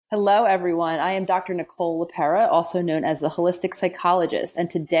Hello, everyone. I am Dr. Nicole LePera, also known as the holistic psychologist. And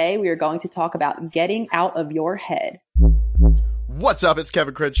today we are going to talk about getting out of your head. What's up? It's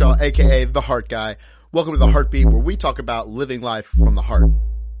Kevin Crenshaw, aka The Heart Guy. Welcome to The Heartbeat, where we talk about living life from the heart.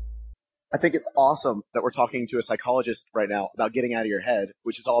 I think it's awesome that we're talking to a psychologist right now about getting out of your head,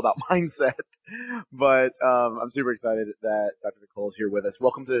 which is all about mindset. But I'm super excited that Dr. Nicole is here with us.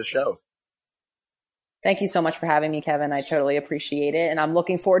 Welcome to the show. Thank you so much for having me, Kevin. I totally appreciate it. And I'm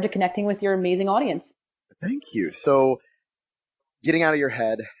looking forward to connecting with your amazing audience. Thank you. So getting out of your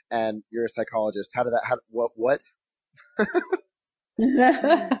head, and you're a psychologist. What?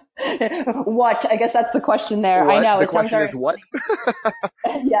 What? I guess that's the question there. What? I know. The question is what?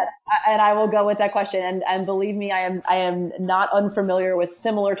 Yes, and I will go with that question. And believe me, I am not unfamiliar with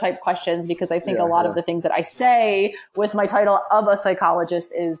similar type questions, because I think a lot of the things that I say with my title of a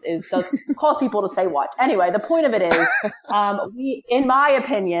psychologist does cause people to say what. Anyway, the point of it is, we, in my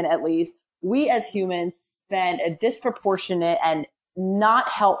opinion at least, we as humans spend a disproportionate and not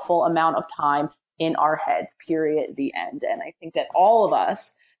helpful amount of time in our heads, period, the end. And I think that all of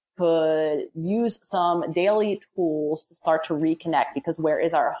us could use some daily tools to start to reconnect, because where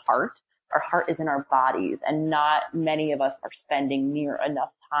is our heart? Our heart is in our bodies, and not many of us are spending near enough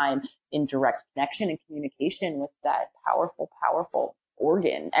time in direct connection and communication with that powerful, powerful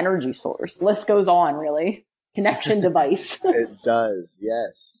organ, energy source. List goes on, really. Connection device. It does,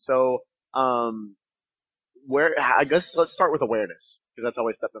 yes. So, I guess let's start with awareness, because that's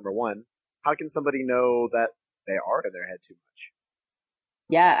always step number one. How can somebody know that they are in their head too much?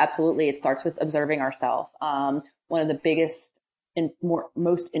 Yeah, absolutely. It starts with observing ourselves. One of the biggest and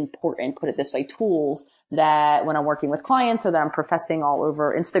most important, put it this way, tools that when I'm working with clients or that I'm professing all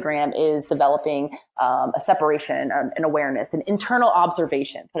over Instagram is developing a separation, an awareness, an internal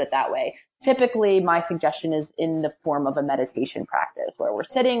observation, put it that way. Typically, my suggestion is in the form of a meditation practice where we're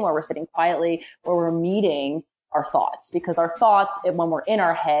sitting quietly, where we're meeting our thoughts, because our thoughts, when we're in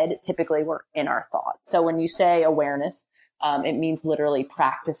our head, typically we're in our thoughts. So when you say awareness, it means literally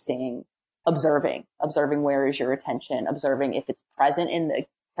practicing observing where is your attention, observing if it's present in the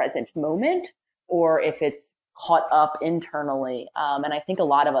present moment or if it's caught up internally. And I think a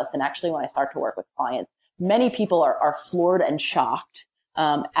lot of us, and actually when I start to work with clients, many people are floored and shocked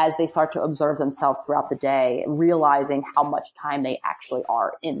as they start to observe themselves throughout the day, realizing how much time they actually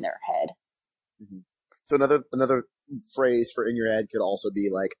are in their head. Mm-hmm. So another phrase for in your head could also be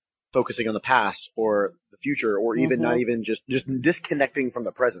like focusing on the past or the future, or even not even just disconnecting from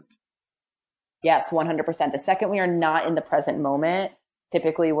the present. Yes, 100%. The second we are not in the present moment,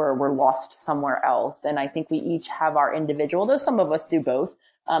 typically we're lost somewhere else. And I think we each have our individual, though some of us do both.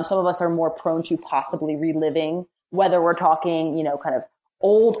 Some of us are more prone to possibly reliving, whether we're talking, kind of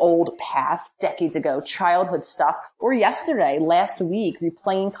old past, decades ago, childhood stuff, or yesterday, last week,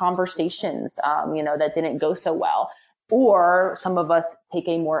 replaying conversations, that didn't go so well. Or some of us take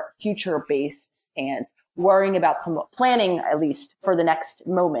a more future-based stance, worrying about planning, at least for the next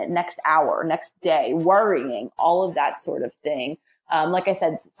moment, next hour, next day, worrying, all of that sort of thing. Like I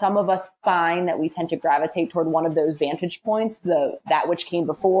said, some of us find that we tend to gravitate toward one of those vantage points, that which came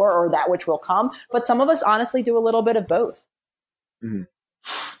before or that which will come. But some of us honestly do a little bit of both. Mm-hmm.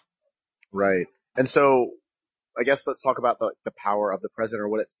 Right. And so I guess let's talk about the power of the present, or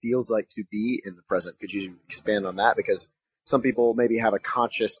what it feels like to be in the present. Could you expand on that? Because some people maybe have a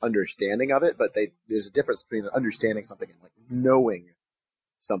conscious understanding of it, but there's a difference between understanding something and like knowing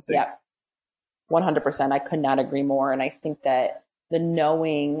something. Yeah, 100%. I could not agree more. And I think that the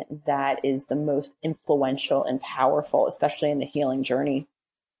knowing that is the most influential and powerful, especially in the healing journey,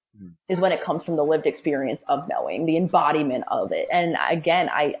 is when it comes from the lived experience of knowing, the embodiment of it. And again,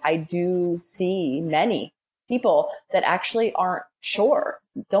 I do see many people that actually aren't sure,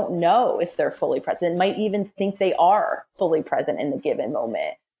 don't know if they're fully present, might even think they are fully present in the given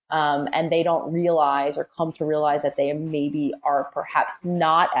moment. And they don't realize or come to realize that they maybe are perhaps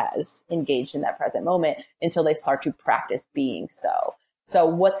not as engaged in that present moment until they start to practice being so. So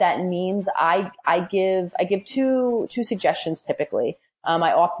what that means, I give two suggestions typically.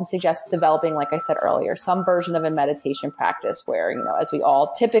 I often suggest developing, like I said earlier, some version of a meditation practice where, as we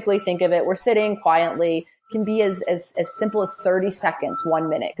all typically think of it, we're sitting quietly, can be as simple as 30 seconds, 1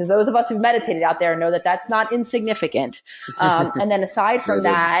 minute. Because those of us who've meditated out there know that that's not insignificant. And then aside from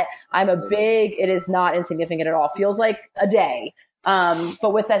that, it is not insignificant at all. Feels like a day.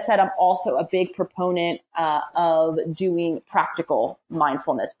 But with that said, I'm also a big proponent of doing practical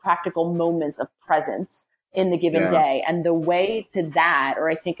mindfulness, practical moments of presence in the given day. And the way to that, or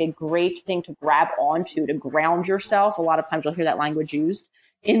I think a great thing to grab onto to ground yourself, a lot of times you'll hear that language used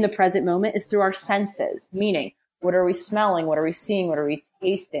in the present moment, is through our senses, meaning What are we smelling? What are we seeing? What are we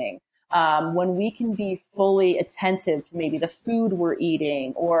tasting? When we can be fully attentive to maybe the food we're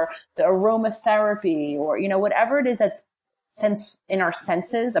eating or the aromatherapy or, whatever it is that's in our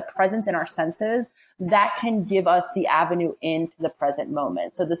senses, a presence in our senses, that can give us the avenue into the present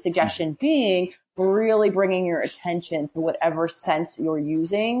moment. So the suggestion being really bringing your attention to whatever sense you're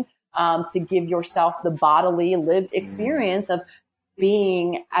using, to give yourself the bodily lived experience of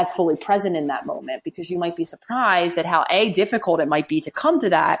being as fully present in that moment, because you might be surprised at how difficult it might be to come to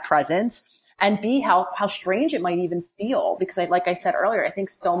that presence, and how strange it might even feel. Because like I said earlier, I think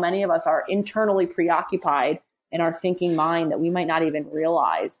so many of us are internally preoccupied in our thinking mind that we might not even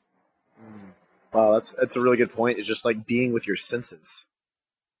realize. Wow, that's a really good point. It's just like being with your senses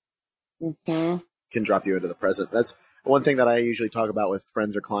can drop you into the present. That's one thing that I usually talk about with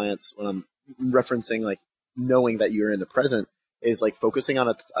friends or clients when I'm referencing like knowing that you're in the present, is like focusing on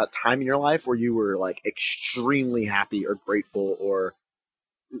a time in your life where you were like extremely happy or grateful or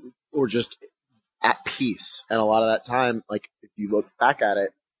just at peace. And a lot of that time, like if you look back at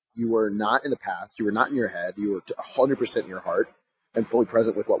it, you were not in the past, you were not in your head, you were 100% in your heart and fully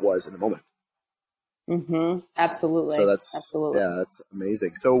present with what was in the moment. Absolutely. So that's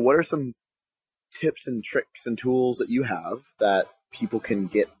amazing. So what are some tips and tricks and tools that you have that people can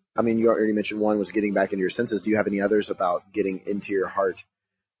get? I mean, you already mentioned one was getting back into your senses. Do you have any others about getting into your heart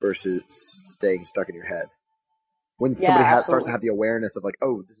versus staying stuck in your head? When somebody starts to have the awareness of like,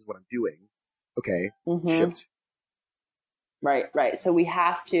 oh, this is what I'm doing. Okay, shift. Right. So we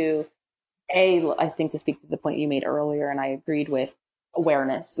have to, I think, to speak to the point you made earlier, and I agreed with,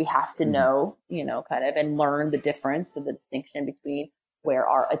 awareness. We have to know, kind of, and learn the difference of the distinction between where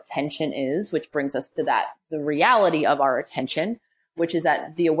our attention is, which brings us to the reality of our attention, which is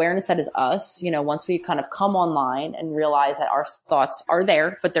that the awareness that is us, once we kind of come online and realize that our thoughts are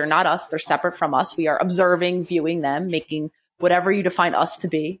there, but they're not us, they're separate from us. We are observing, viewing them, making whatever you define us to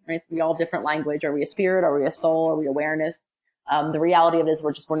be, right? So we all have different language. Are we a spirit? Are we a soul? Are we awareness? The reality of it is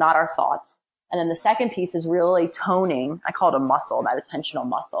we're not our thoughts. And then the second piece is really toning. I call it a muscle, that attentional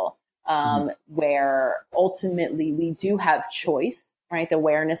muscle, where ultimately we do have choice, right? The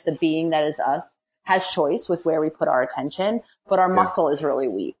awareness, the being that is us, has choice with where we put our attention, but our muscle is really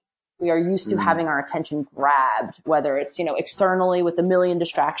weak. We are used to having our attention grabbed, whether it's, externally with a million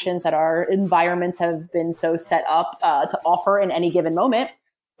distractions that our environments have been so set up to offer in any given moment,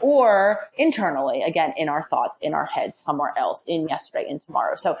 or internally, again, in our thoughts, in our heads, somewhere else, in yesterday, in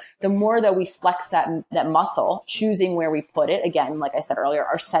tomorrow. So the more that we flex that muscle, choosing where we put it, again, like I said earlier,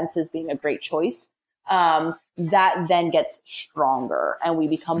 our senses being a great choice, that then gets stronger and we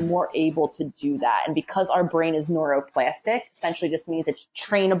become more able to do that. And because our brain is neuroplastic, essentially just means it's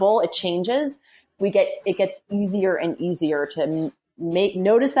trainable, it changes. It gets easier and easier to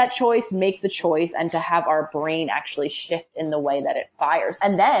notice that choice, make the choice, and to have our brain actually shift in the way that it fires.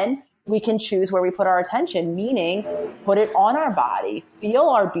 And then we can choose where we put our attention, meaning put it on our body, feel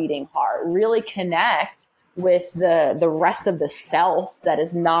our beating heart, really connect with the rest of the self that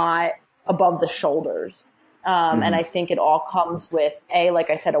is not above the shoulders. And I think it all comes with A, like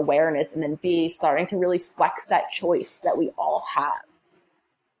I said, awareness, and then B, starting to really flex that choice that we all have.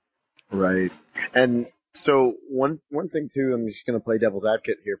 Right. And so one thing too, I'm just going to play devil's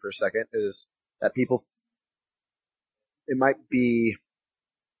advocate here for a second, is that people, it might be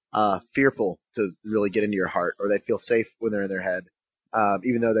fearful to really get into your heart, or they feel safe when they're in their head,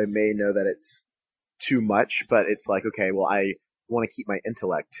 even though they may know that it's too much. But it's like, okay, well, I want to keep my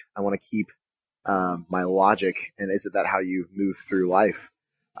intellect. I want to keep my logic. And isn't that how you move through life?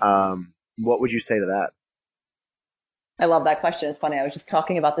 What would you say to that? I love that question. It's funny. I was just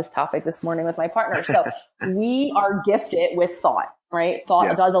talking about this topic this morning with my partner. So we are gifted with thought, right?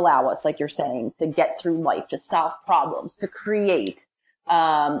 Thought does allow us, like you're saying, to get through life, to solve problems, to create,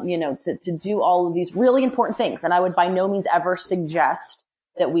 to do all of these really important things. And I would by no means ever suggest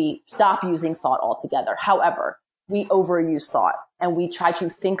that we stop using thought altogether. However, we overuse thought and we try to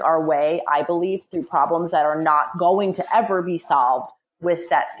think our way, I believe, through problems that are not going to ever be solved with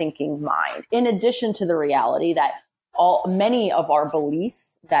that thinking mind. In addition to the reality that many of our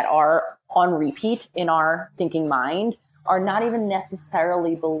beliefs that are on repeat in our thinking mind are not even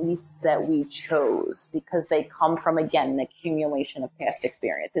necessarily beliefs that we chose, because they come from, again, an accumulation of past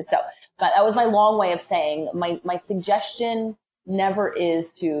experiences. So, but that was my long way of saying my suggestion never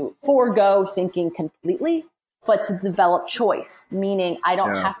is to forego thinking completely, but to develop choice, meaning I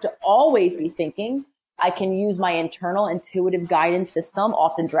don't have to always be thinking. I can use my internal intuitive guidance system,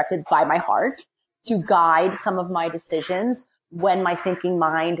 often directed by my heart, to guide some of my decisions, when my thinking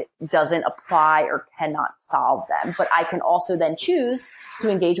mind doesn't apply or cannot solve them. But I can also then choose to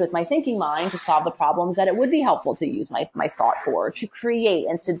engage with my thinking mind to solve the problems that it would be helpful to use my thought for, to create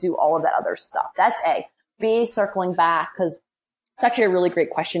and to do all of that other stuff. That's A. B, circling back, because it's actually a really great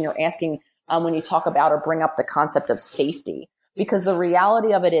question you're asking when you talk about or bring up the concept of safety. Because the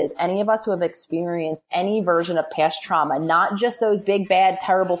reality of it is, any of us who have experienced any version of past trauma, not just those big, bad,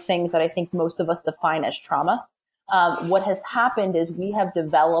 terrible things that I think most of us define as trauma, what has happened is we have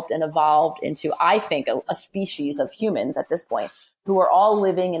developed and evolved into, I think, a species of humans at this point who are all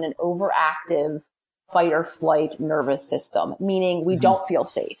living in an overactive fight or flight nervous system, meaning we don't feel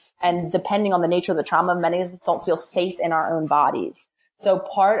safe. And depending on the nature of the trauma, many of us don't feel safe in our own bodies. So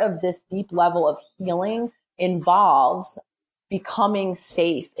part of this deep level of healing involves becoming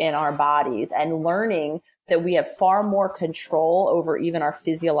safe in our bodies and learning that we have far more control over even our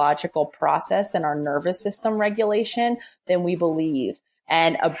physiological process and our nervous system regulation than we believe.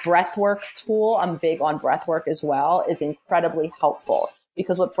 And a breathwork tool, I'm big on breathwork as well, is incredibly helpful,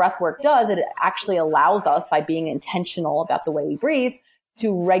 because what breathwork does, it actually allows us, by being intentional about the way we breathe,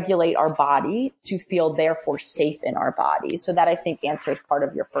 to regulate our body to feel therefore safe in our body. So that, I think, answers part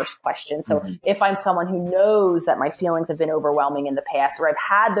of your first question. So if I'm someone who knows that my feelings have been overwhelming in the past, or I've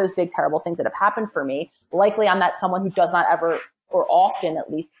had those big, terrible things that have happened for me, likely I'm not someone who does not ever, or often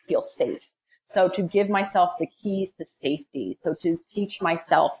at least, feel safe. So to give myself the keys to safety, so to teach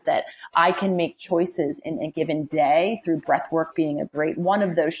myself that I can make choices in a given day, through breath work being a great one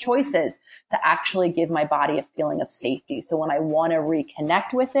of those choices, to actually give my body a feeling of safety. So when I want to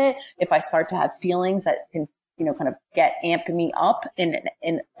reconnect with it, if I start to have feelings that can, kind of amp me up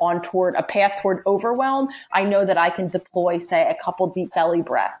on toward a path toward overwhelm, I know that I can deploy, say, a couple deep belly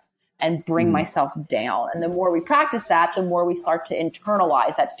breaths and bring myself down. And the more we practice that, the more we start to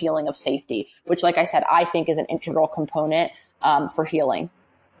internalize that feeling of safety, which, like I said, I think is an integral component for healing.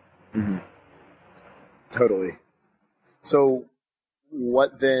 Totally. So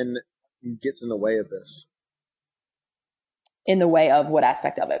what then gets in the way of this? In the way of what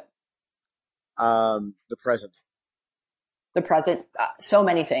aspect of it? The present. The present, so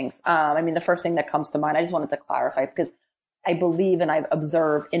many things. The first thing that comes to mind, I just wanted to clarify, because I believe and I've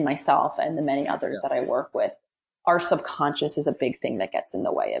observed in myself and the many others that I work with, our subconscious is a big thing that gets in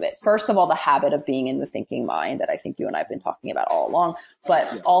the way of it. First of all, the habit of being in the thinking mind that I think you and I have been talking about all along,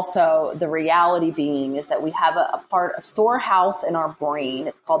 but also the reality being is that we have a storehouse in our brain.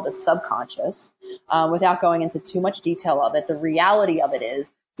 It's called the subconscious. Without going into too much detail of it, the reality of it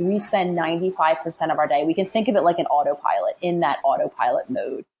is we spend 95% of our day. We can think of it like an autopilot, in that autopilot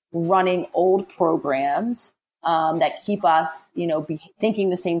mode, running old programs that keep us,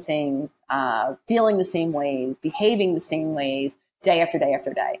 thinking the same things, feeling the same ways, behaving the same ways, day after day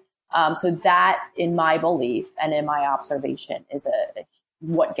after day. So that, in my belief and in my observation, is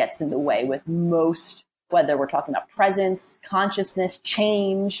what gets in the way with most, whether we're talking about presence, consciousness,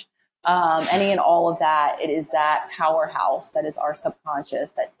 change, any and all of that. It is that powerhouse that is our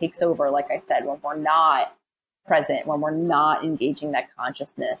subconscious that takes over, like I said, when we're not present, when we're not engaging that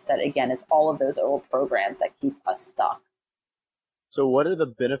consciousness, that again is all of those old programs that keep us stuck. So what are the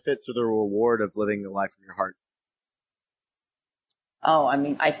benefits or the reward of living the life from your heart? Oh,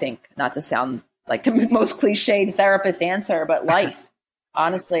 I think, not to sound like the most cliched therapist answer, but life.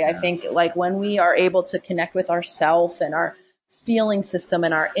 Honestly, I think like when we are able to connect with ourself and our feeling system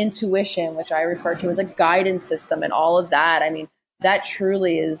and our intuition, which I refer to as a guidance system, and all of that, that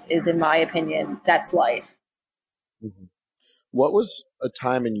truly is in my opinion, that's life. What was a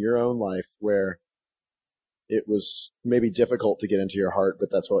time in your own life where it was maybe difficult to get into your heart, but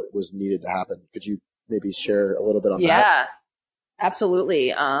that's what was needed to happen? Could you maybe share a little bit on that? Yeah,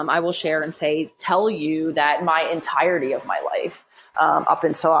 absolutely. I will share and tell you that my entirety of my life, up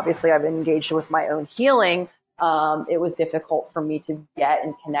until obviously I've been engaged with my own healing, it was difficult for me to get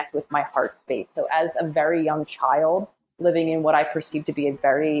and connect with my heart space. So as a very young child, living in what I perceive to be an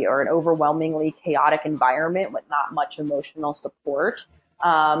overwhelmingly chaotic environment with not much emotional support,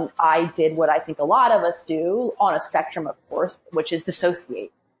 I did what I think a lot of us do, on a spectrum, of course, which is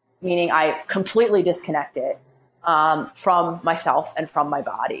dissociate, meaning I completely disconnected from myself and from my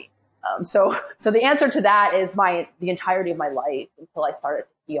body. So the answer to that is the entirety of my life until I started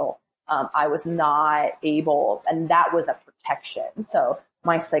to heal. I was not able, and that was a protection. So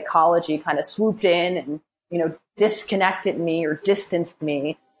my psychology kind of swooped in and, disconnected me or distanced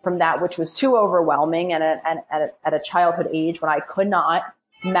me from that which was too overwhelming. And at a childhood age when I could not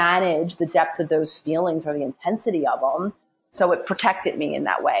manage the depth of those feelings or the intensity of them, So it protected me in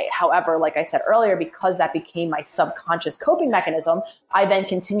that way. However, like I said earlier, because that became my subconscious coping mechanism, I then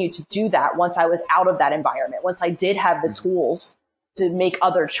continued to do that once I was out of that environment. Once I did have the tools to make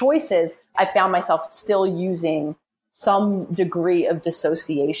other choices, I found myself still using some degree of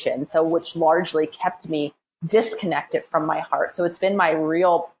dissociation. So which largely kept me disconnected from my heart. So it's been my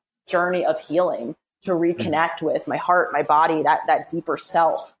real journey of healing to reconnect with my heart, my body, that deeper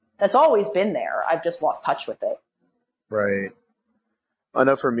self that's always been there. I've just lost touch with it. Right. I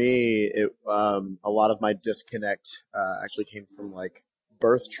know for me, a lot of my disconnect actually came from like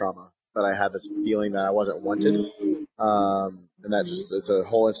birth trauma, that I had this feeling that I wasn't wanted. And that just, it's a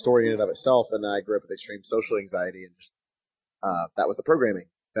whole story in and of itself. And then I grew up with extreme social anxiety, and just, that was the programming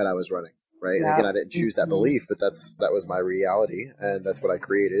that I was running, right? Yeah. And again, I didn't choose that belief, but that was my reality, and that's what I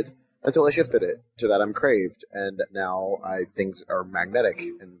created until I shifted it to that I'm craved. And now things are magnetic,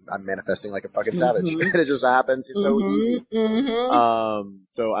 and I'm manifesting like a fucking savage. And it just happens. It's so easy.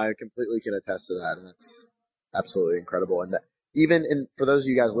 So I completely can attest to that. And that's absolutely incredible. And that for those of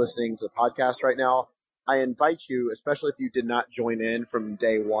you guys listening to the podcast right now, I invite you, especially if you did not join in from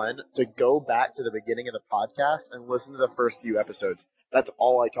day one, to go back to the beginning of the podcast and listen to the first few episodes. That's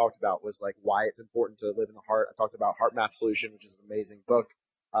all I talked about, was like why it's important to live in the heart. I talked about Heart Math Solution, which is an amazing book,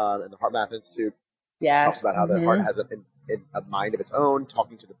 and the Heart Math Institute talks about how the heart has a mind of its own,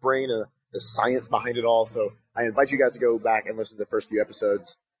 talking to the brain and the science behind it all. So I invite you guys to go back and listen to the first few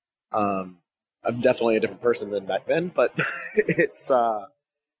episodes. I'm definitely a different person than back then, but it's a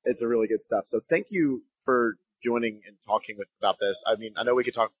really good stuff. So thank you for joining and talking about this. I mean, I know we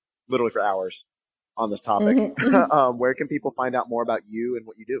could talk literally for hours on this topic. Where can people find out more about you and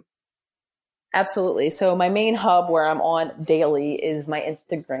what you do? Absolutely. So my main hub where I'm on daily is my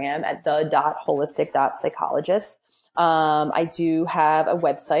Instagram at the.holistic.psychologist. I do have a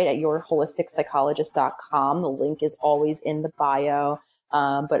website at yourholisticspsychologist.com. The link is always in the bio.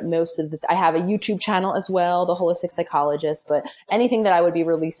 But most of this, I have a YouTube channel as well, The Holistic Psychologist, but anything that I would be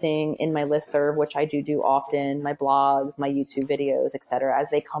releasing in my listserv, which I do often, my blogs, my YouTube videos, etc., as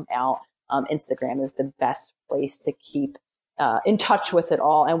they come out, Instagram is the best place to keep in touch with it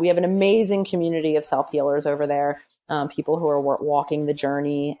all. And we have an amazing community of self-healers over there, people who are walking the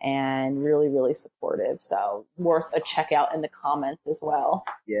journey and really, really supportive. So worth a check out in the comments as well.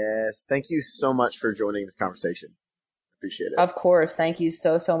 Yes. Thank you so much for joining this conversation. Appreciate it. Of course. Thank you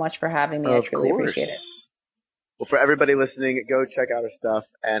so much for having me. I truly appreciate it. Well, for everybody listening, go check out her stuff.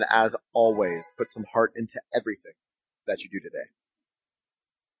 And as always, put some heart into everything that you do today.